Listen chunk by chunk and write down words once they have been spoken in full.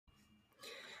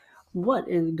What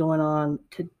is going on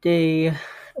today?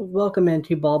 Welcome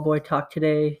into Ball Boy Talk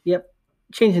today. Yep,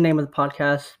 change the name of the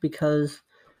podcast because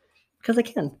I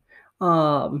can.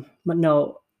 But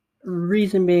no,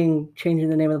 reason being changing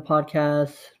the name of the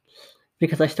podcast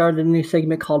because I started a new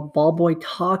segment called Ball Boy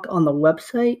Talk on the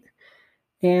website,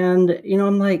 and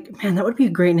I'm like, man, that would be a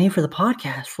great name for the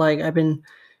podcast. Like I've been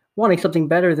wanting something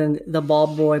better than the Ball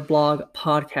Boy Blog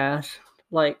podcast,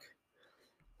 like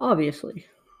obviously.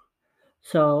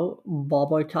 So Ball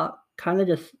Boy Talk kind of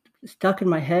just stuck in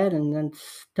my head and then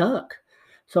stuck.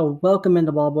 So welcome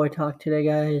into Ball Boy Talk today,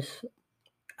 guys.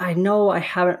 I know I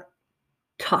haven't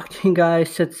talked to you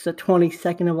guys since the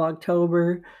 22nd of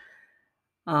October.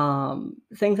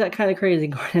 Things got kind of crazy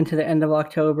going into the end of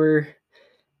October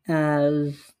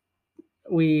as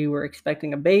we were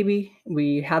expecting a baby.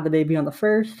 We had the baby on the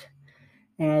 1st,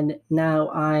 and now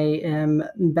I am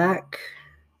back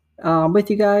with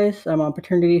you guys. I'm on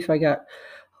paternity, so I got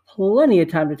plenty of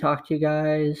time to talk to you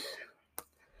guys.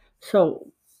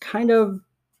 So, kind of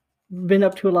been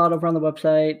up to a lot over on the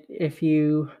website. If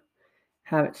you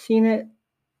haven't seen it,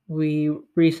 we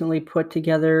recently put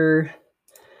together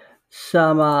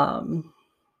some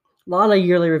lot of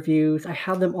yearly reviews. I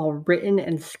have them all written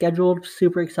and scheduled.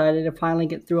 Super excited to finally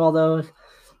get through all those.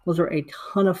 Those were a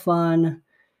ton of fun.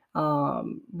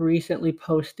 Recently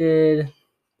posted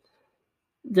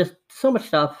just so much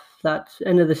stuff. That's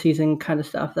end of the season kind of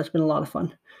stuff. That's been a lot of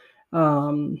fun.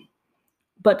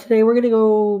 But today we're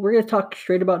gonna talk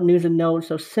straight about news and notes.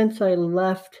 So since I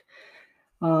left,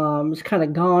 it's kind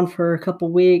of gone for a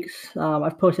couple weeks.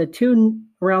 I've posted two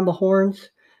around the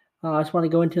horns. I just want to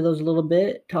go into those a little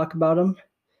bit, talk about them,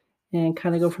 and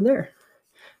kind of go from there.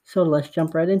 So let's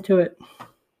jump right into it.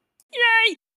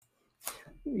 Yay!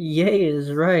 Yay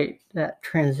is right. That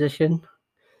transition.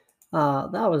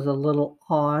 That was a little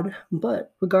odd,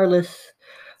 but regardless.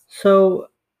 So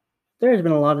there's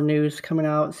been a lot of news coming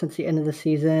out since the end of the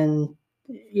season.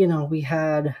 We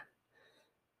had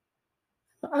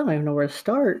I don't even know where to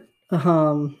start.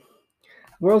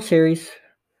 World Series,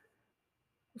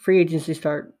 free agency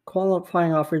start,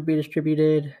 qualifying offers be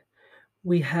distributed.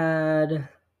 We had,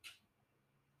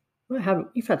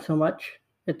 we've had so much.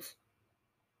 It's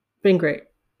been great.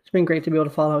 It's been great to be able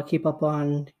to follow, keep up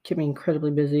on, keep me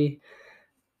incredibly busy.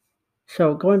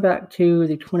 So going back to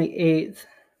the 28th,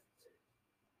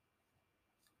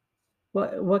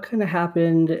 what kind of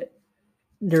happened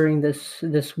during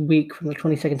this week from the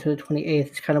 22nd to the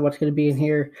 28th is kind of what's going to be in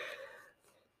here.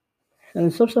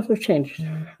 And some stuff has changed,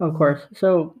 of course.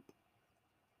 So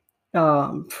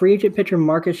free agent pitcher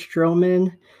Marcus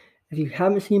Stroman, if you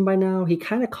haven't seen by now, he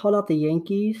kind of called out the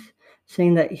Yankees,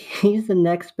 saying that he's the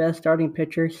next best starting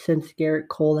pitcher since Garrett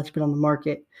Cole that's been on the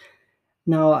market.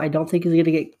 Now, I don't think he's going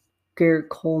to get Garrett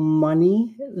Cole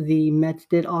money. The Mets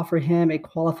did offer him a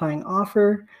qualifying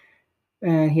offer,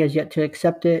 and he has yet to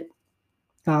accept it.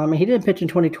 He didn't pitch in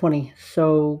 2020,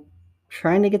 so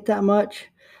trying to get that much,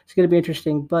 it's going to be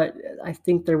interesting. But I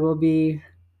think there will be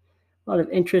a lot of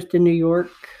interest in New York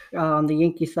on the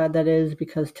Yankee side, that is,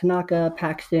 because Tanaka,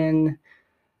 Paxton,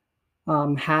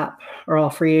 Happ are all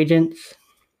free agents.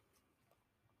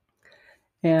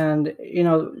 And,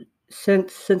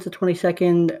 since the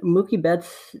 22nd, Mookie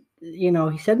Betts,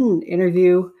 he said in an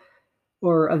interview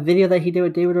or a video that he did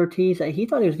with David Ortiz that he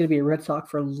thought he was going to be a Red Sox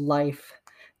for life.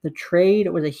 The trade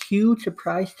was a huge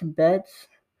surprise to Betts.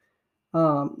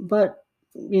 But,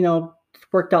 it's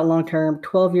worked out long term,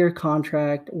 12-year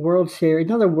contract, World Series,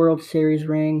 another World Series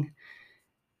ring.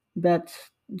 That's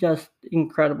just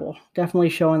incredible. Definitely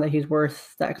showing that he's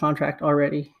worth that contract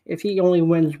already. If he only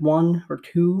wins one,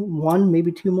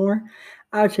 maybe two more,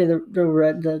 I would say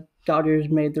the Dodgers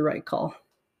made the right call.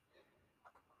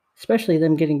 Especially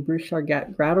them getting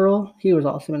Brusdar Graterol. He was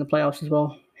awesome in the playoffs as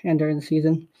well and during the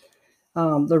season.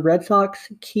 The Red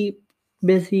Sox keep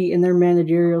busy in their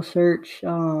managerial search.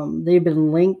 They've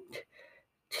been linked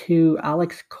to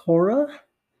Alex Cora.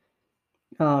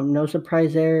 No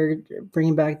surprise there,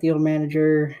 bringing back the old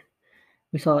manager.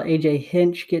 We saw AJ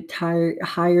Hinch get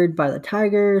hired by the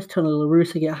Tigers, Tony La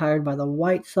Russa get hired by the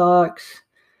White Sox.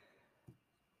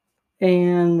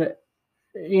 And,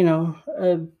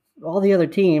 all the other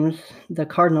teams, the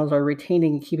Cardinals are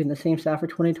retaining and keeping the same staff for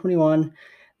 2021.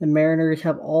 The Mariners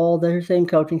have all their same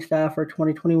coaching staff for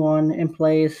 2021 in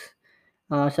place,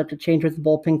 except a change with the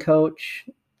bullpen coach.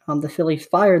 The Phillies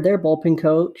fired their bullpen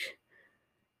coach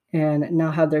and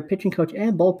now have their pitching coach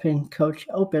and bullpen coach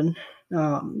open.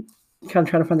 Kind of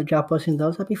trying to find the job posting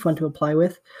those. That'd be fun to apply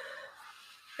with.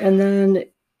 And then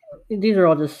these are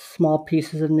all just small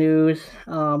pieces of news.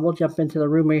 We'll jump into the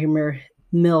rumor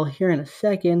mill here in a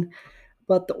second.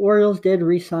 But the Orioles did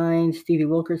re-sign Stevie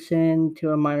Wilkerson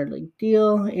to a minor league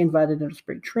deal, invited him to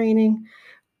spring training.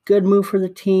 Good move for the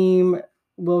team.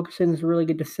 Wilkerson is a really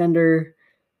good defender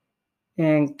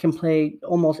and can play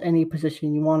almost any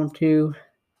position you want him to.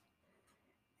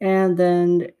 And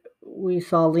then we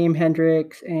saw Liam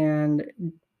Hendriks and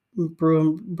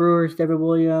Brewers David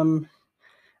Williams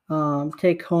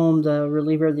take home the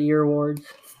Reliever of the Year awards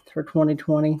for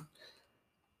 2020.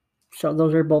 So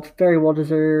those are both very well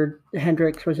deserved.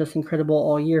 Hendricks was just incredible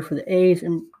all year for the A's,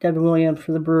 and Devin Williams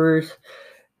for the Brewers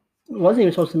wasn't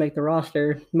even supposed to make the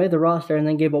roster. Made the roster and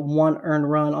then gave up one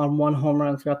earned run on one home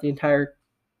run throughout the entire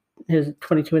his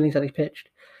 22 innings that he pitched.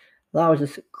 That was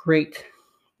just great.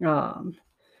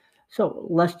 So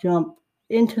let's jump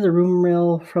into the rumor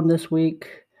mill from this week.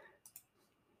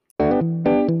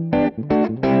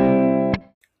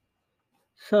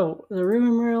 So the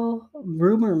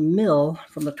rumor mill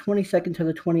from the 22nd to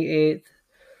the 28th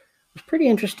was pretty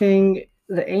interesting.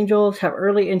 The Angels have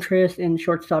early interest in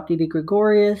shortstop Didi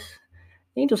Gregorius.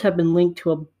 The Angels have been linked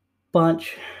to a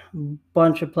bunch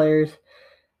of players.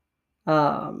 We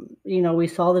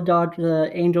saw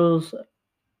the Angels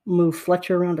move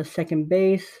Fletcher around to second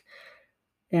base,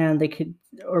 and we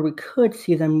could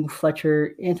see them move Fletcher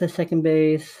into second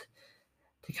base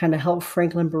to kind of help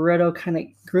Franklin Barreto kind of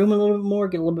groom a little bit more,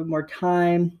 get a little bit more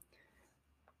time.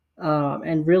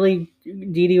 And really,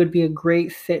 Didi would be a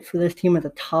great fit for this team at the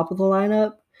top of the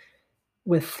lineup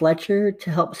with Fletcher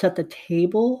to help set the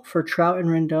table for Trout and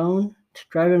Rendon to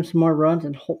drive him some more runs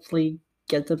and hopefully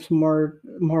get them some more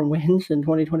wins in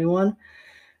 2021.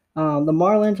 The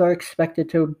Marlins are expected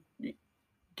to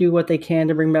do what they can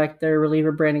to bring back their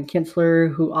reliever Brandon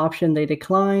Kintzler, who option they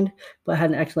declined, but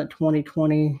had an excellent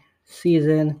 2020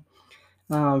 season.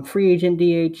 Free agent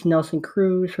DH Nelson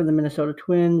Cruz from the Minnesota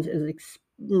Twins is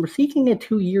seeking a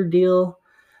 2-year deal.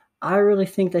 I really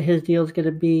think that his deal is going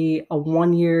to be a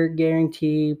 1-year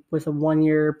guarantee with a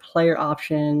 1-year player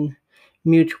option,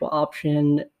 mutual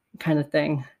option kind of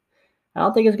thing. I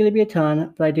don't think it's going to be a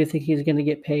ton, but I do think he's going to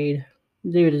get paid.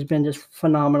 Dude has been just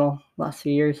phenomenal last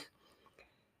few years.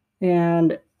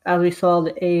 And as we saw,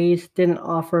 the A's didn't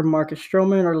offer Marcus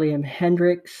Stroman or Liam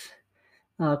Hendriks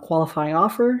a qualifying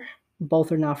offer.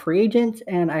 Both are now free agents,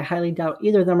 and I highly doubt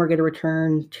either of them are going to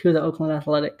return to the Oakland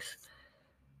Athletics.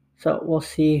 So we'll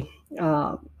see.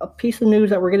 A piece of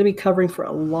news that we're going to be covering for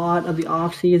a lot of the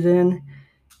offseason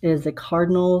is the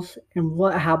Cardinals and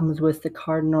what happens with the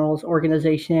Cardinals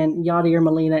organization, Yadier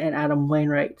Molina and Adam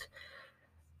Wainwright.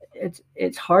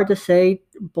 It's hard to say.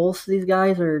 Both of these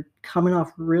guys are coming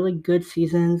off really good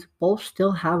seasons. Both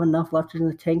still have enough left in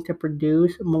the tank to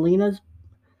produce. Molina's,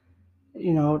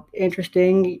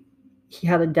 interesting. He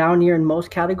had a down year in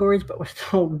most categories, but was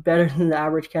still better than the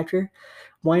average catcher.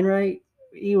 Wainwright,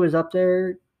 he was up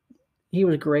there. He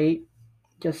was great,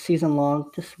 just season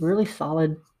long, just really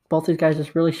solid. Both these guys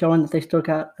just really showing that they still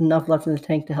got enough left in the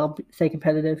tank to help stay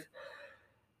competitive.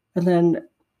 And then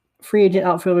free agent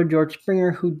outfielder George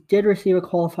Springer, who did receive a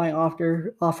qualifying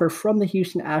offer from the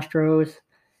Houston Astros.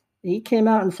 He came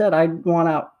out and said, I want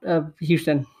out of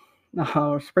Houston.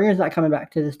 Springer's not coming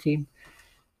back to this team.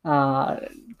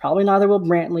 Probably neither will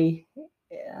Brantley.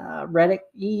 Reddick,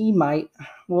 he might.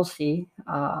 We'll see.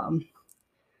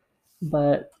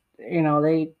 But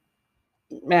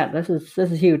this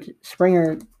is huge.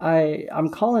 Springer, I'm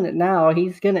calling it now.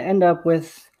 He's going to end up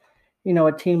with,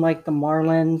 a team like the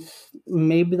Marlins,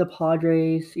 maybe the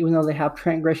Padres, even though they have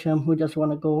Trent Grisham, who just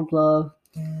won a Gold Glove.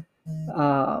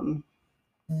 The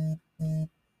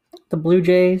Blue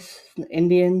Jays, the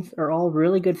Indians are all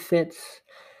really good fits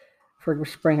for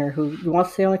Springer, who wants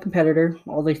to stay on a competitor.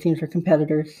 All these teams are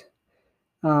competitors,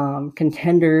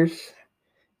 contenders,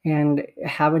 and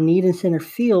have a need in center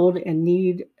field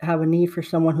and have a need for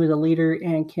someone who's a leader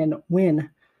and can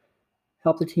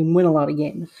help the team win a lot of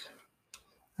games.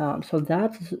 So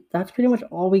that's pretty much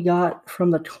all we got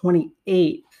from the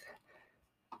 28th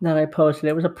that I posted.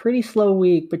 It was a pretty slow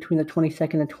week between the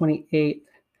 22nd and 28th.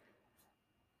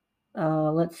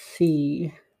 Let's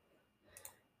see.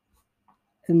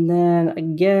 And then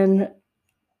again,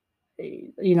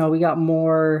 we got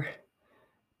more.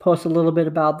 Post a little bit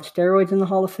about the steroids in the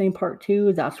Hall of Fame Part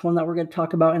 2. That's one that we're going to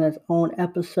talk about in its own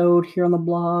episode here on the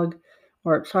blog.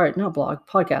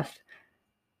 Podcast.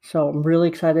 So I'm really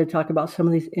excited to talk about some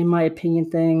of these, in my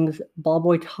opinion, things. Ball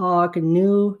Boy Talk, a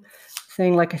new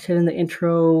thing, like I said in the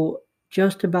intro,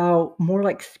 just about more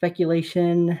like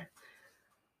speculation,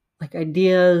 like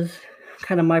ideas,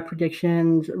 kind of my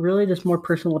predictions, really just more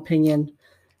personal opinion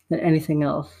than anything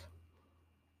else.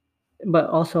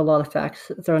 But also a lot of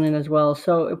facts thrown in as well.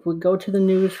 So if we go to the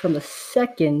news from the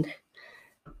 2nd,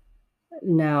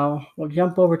 Now, we'll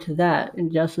jump over to that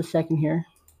in just a second here.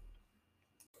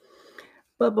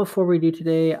 But before we do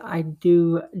today, I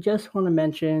do just want to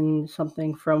mention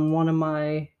something from one of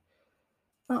my,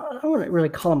 I wouldn't really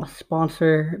call them a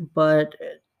sponsor, but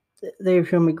they've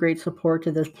shown me great support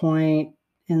to this point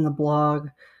in the blog.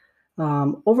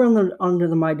 Over under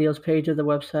the My Deals page of the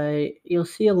website, you'll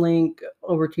see a link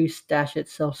over to Stash It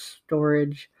Self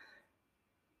Storage.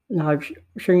 Now, I'm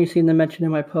sure you've seen them mentioned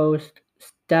in my post.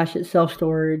 Stash It Self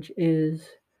Storage is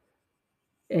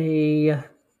an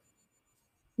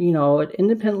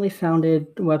independently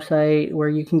founded website where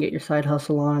you can get your side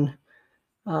hustle on.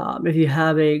 If you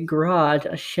have a garage,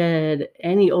 a shed,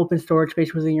 any open storage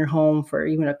space within your home for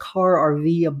even a car,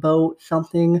 RV, a boat,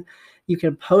 something, you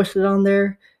can post it on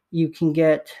there. You can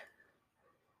get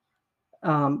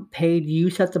paid. You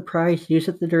set the price, you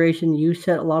set the duration, you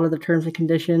set a lot of the terms and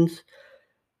conditions,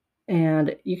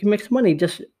 and you can make some money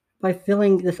just by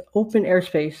filling this open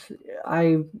airspace.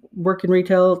 I work in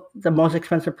retail. The most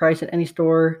expensive price at any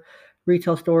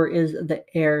retail store, is the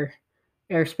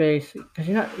airspace, because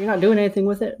you're not doing anything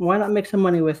with it. Why not make some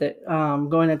money with it?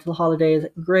 Going into the holidays,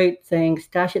 great thing.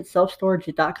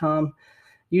 StashItSelfStorage.com.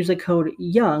 Use the code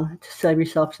YOUNG to save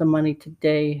yourself some money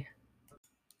today.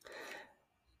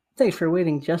 Thanks for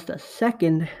waiting just a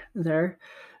second there.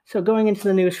 So going into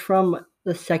the news from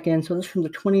the 2nd, so this from the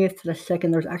 20th to the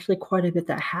 2nd, there's actually quite a bit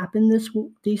that happened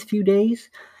these few days.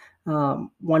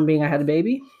 One being I had a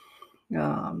baby.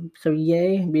 So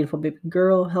yay, beautiful baby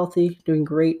girl, healthy, doing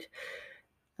great.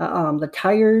 The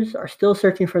Tigers are still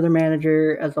searching for their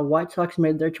manager as the White Sox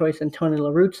made their choice in Tony La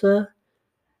Russa.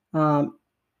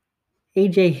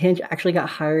 AJ Hinch actually got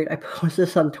hired. I posted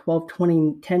this on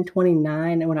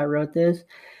 10/29 when I wrote this,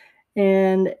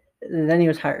 and then he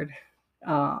was hired.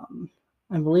 I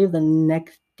believe the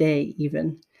next day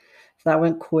even. So that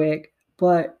went quick.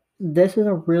 But this is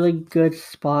a really good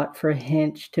spot for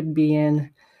Hinch to be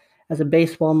in as a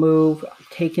baseball move,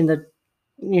 taking the,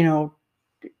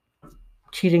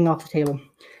 cheating off the table.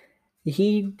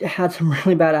 He had some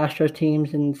really bad Astros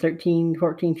teams in 13,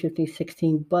 14, 15,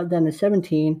 16, but then in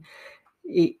 17,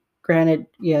 granted,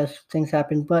 yes, things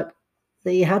happened, but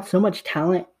they had so much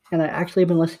talent, and I actually have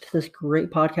been listening to this great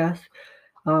podcast.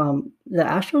 The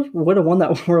Astros would have won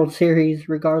that World Series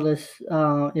regardless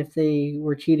if they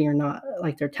were cheating or not.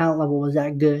 Like, their talent level was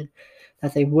that good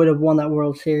that they would have won that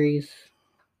World Series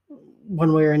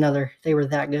one way or another. They were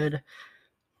that good.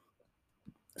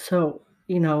 So,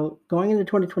 going into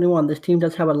 2021, this team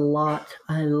does have a lot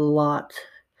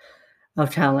of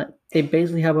talent. They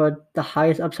basically have the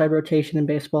highest upside rotation in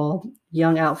baseball,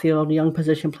 young outfield, young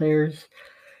position players,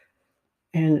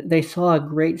 and they saw a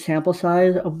great sample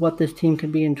size of what this team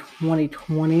could be in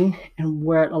 2020 and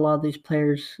where a lot of these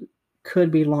players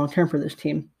could be long-term for this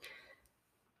team.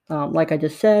 Like I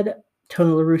just said,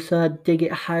 Tony La Russa did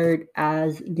get hired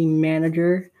as the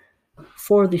manager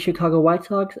for the Chicago White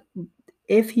Sox.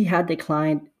 If he had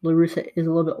declined, La Russa is a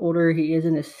little bit older. He is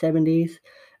in his 70s.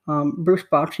 Bruce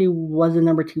Bochy was the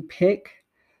number 2 pick.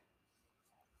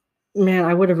 Man,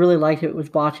 I would have really liked it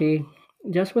with Bochy,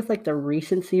 just with the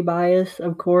recency bias,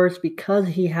 of course, because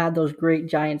he had those great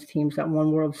Giants teams that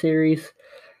won World Series.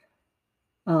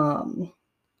 But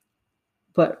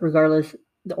regardless,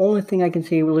 the only thing I can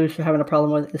see La Russa having a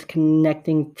problem with is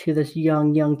connecting to this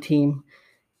young team.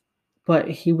 But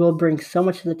he will bring so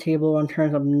much to the table in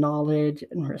terms of knowledge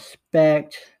and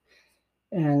respect,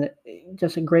 and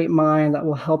just a great mind that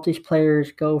will help these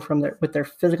players go from with their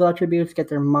physical attributes, get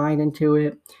their mind into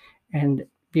it, and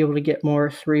be able to get more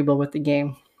cerebral with the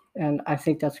game. And I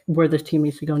think that's where this team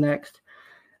needs to go next.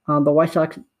 The White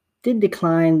Sox did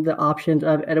decline the options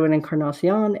of Edwin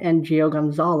Encarnacion and Gio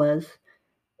Gonzalez,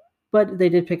 but they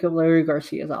did pick up Larry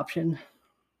Garcia's option.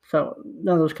 So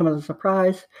none of those come as a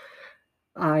surprise.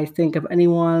 I think of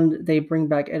anyone, they bring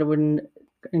back Edwin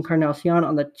Encarnacion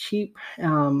on the cheap,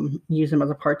 use him as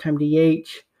a part-time DH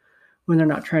when they're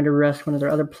not trying to rest one of their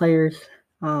other players.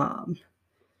 In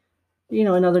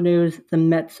other news, the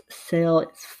Mets sale is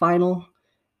final.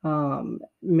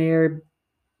 Mayor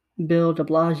Bill de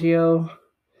Blasio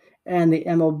and the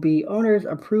MLB owners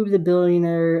approved the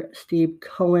billionaire Steve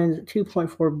Cohen's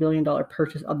 $2.4 billion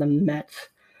purchase of the Mets.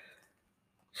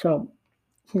 So,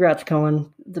 congrats,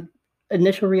 Cohen. The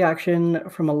initial reaction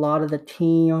from a lot of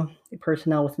the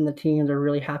personnel within the team, they're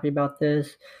really happy about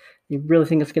this. They really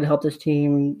think it's going to help this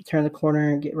team turn the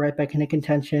corner and get right back into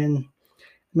contention.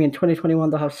 I mean, in 2021,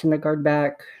 they'll have Syndergaard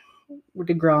back with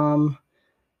DeGrom.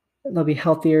 They'll be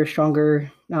healthier, stronger.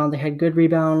 They had good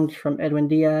rebounds from Edwin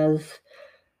Diaz.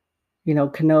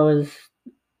 Canoa's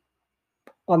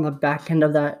on the back end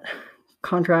of that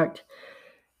contract.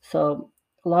 So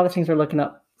a lot of things are looking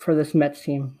up for this Mets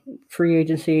team. Free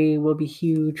agency will be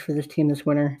huge for this team this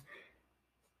winter.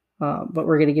 But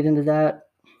we're going to get into that.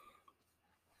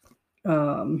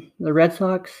 The Red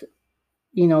Sox,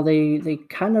 they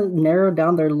kind of narrowed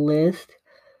down their list.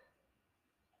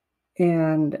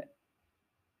 And,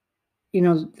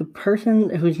 the person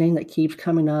whose name that keeps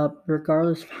coming up,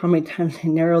 regardless of how many times they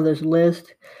narrow this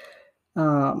list,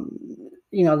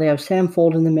 they have Sam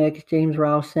Fold in the mix, James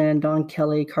Rowson, Don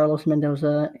Kelly, Carlos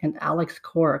Mendoza, and Alex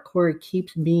Cora. Cora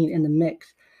keeps being in the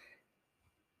mix.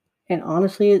 And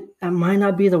honestly, that might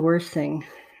not be the worst thing.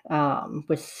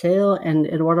 With Sale and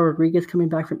Eduardo Rodriguez coming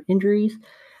back from injuries,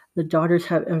 the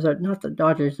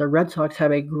Red Sox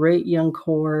have a great young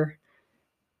core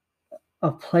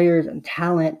of players and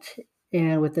talent.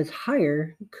 And with this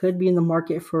hire, could be in the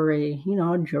market for a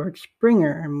George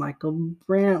Springer, Michael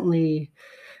Brantley,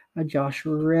 Josh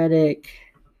Reddick,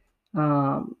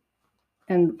 and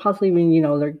possibly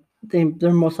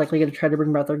they're most likely going to try to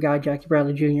bring back their guy Jackie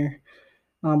Bradley Jr.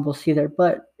 We'll see there,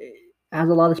 but as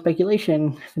a lot of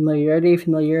speculation,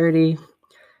 familiarity,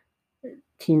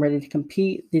 team ready to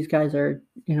compete. These guys are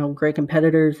great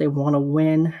competitors. They want to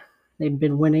win. They've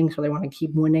been winning, so they want to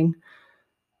keep winning.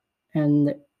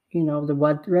 And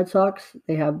the Red Sox,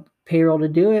 they have payroll to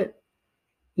do it.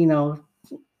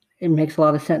 It makes a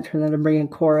lot of sense for them to bring in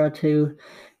Cora to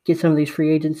get some of these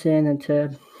free agents in and to,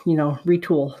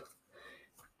 retool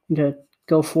and to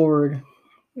go forward.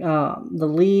 The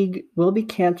league will be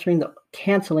canceling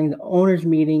the owners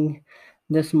meeting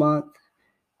this month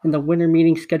and the winter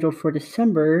meeting scheduled for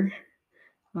December,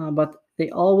 but they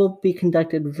all will be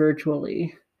conducted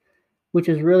virtually, which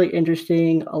is really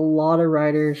interesting. A lot of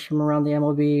writers from around the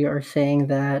MLB are saying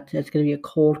that it's going to be a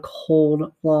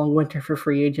cold, long winter for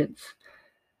free agents.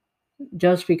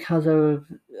 Just because of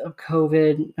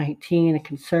COVID-19 and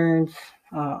concerns,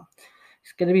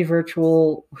 it's going to be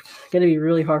virtual. It's going to be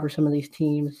really hard for some of these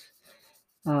teams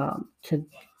to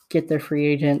get their free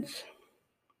agents.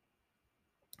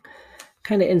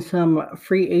 Kind of in some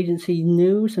free agency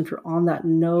news, since we're on that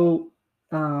note,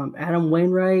 Adam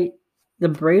Wainwright, the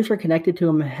Braves are connected to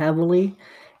him heavily.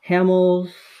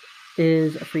 Hamels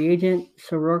is a free agent.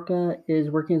 Soroka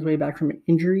is working his way back from an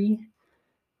injury.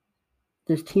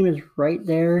 This team is right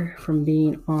there from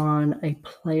being on a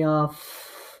playoff,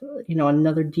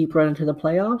 another deep run into the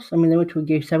playoffs. I mean, they went to a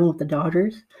Game 7 with the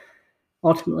Dodgers,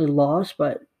 ultimately lost,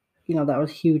 but, that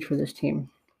was huge for this team.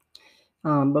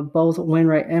 But both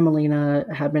Wainwright and Molina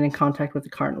have been in contact with the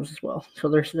Cardinals as well. So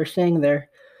they're staying there.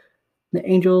 The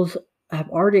Angels have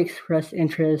already expressed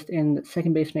interest in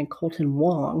second baseman Colton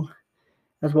Wong,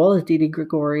 as well as Didi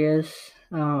Gregorius.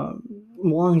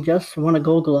 Wong just won a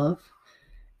Gold Glove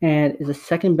and is the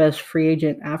second best free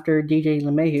agent after DJ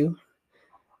LeMahieu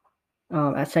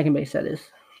at second base, that is.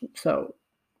 So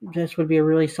this would be a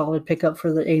really solid pickup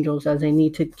for the Angels as they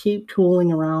need to keep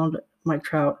tooling around Mike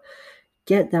Trout,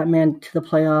 get that man to the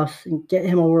playoffs, and get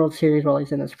him a World Series while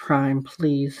he's in his prime,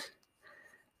 please.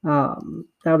 That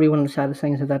would be one of the saddest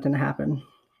things if that didn't happen.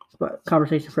 But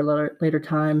conversation for later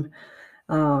time.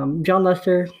 John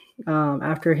Lester,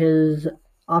 after his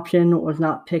option was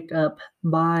not picked up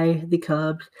by the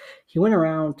Cubs, he went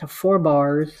around to 4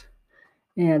 bars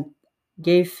and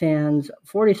gave fans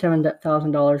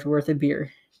 $47,000 worth of beer.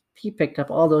 He picked up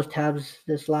all those tabs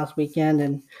this last weekend,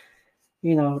 and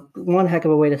one heck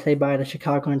of a way to say bye to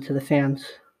Chicago and to the fans.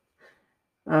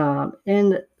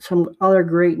 And some other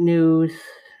great news.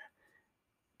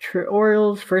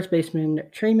 Orioles first baseman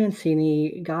Trey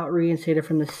Mancini got reinstated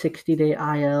from the 60-day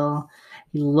IL.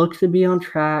 He looks to be on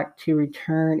track to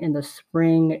return in the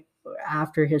spring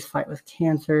after his fight with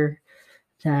cancer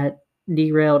that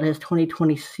derailed his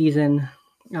 2020 season.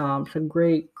 So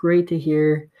great to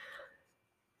hear.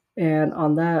 And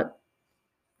on that,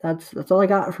 that's all I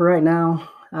got for right now.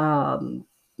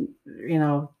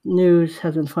 News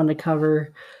has been fun to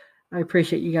cover. I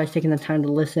appreciate you guys taking the time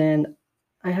to listen.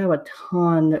 I have a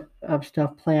ton of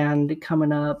stuff planned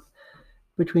coming up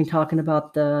between talking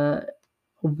about the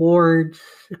awards,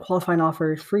 the qualifying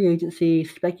offers, free agency,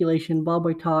 speculation, ball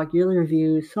boy talk, yearly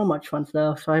reviews, so much fun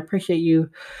stuff. So I appreciate you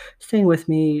staying with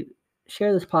me.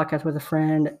 Share this podcast with a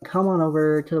friend. Come on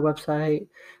over to the website.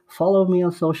 Follow me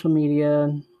on social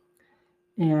media.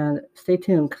 And stay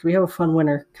tuned because we have a fun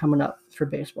winter coming up for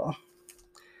baseball.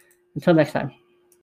 Until next time.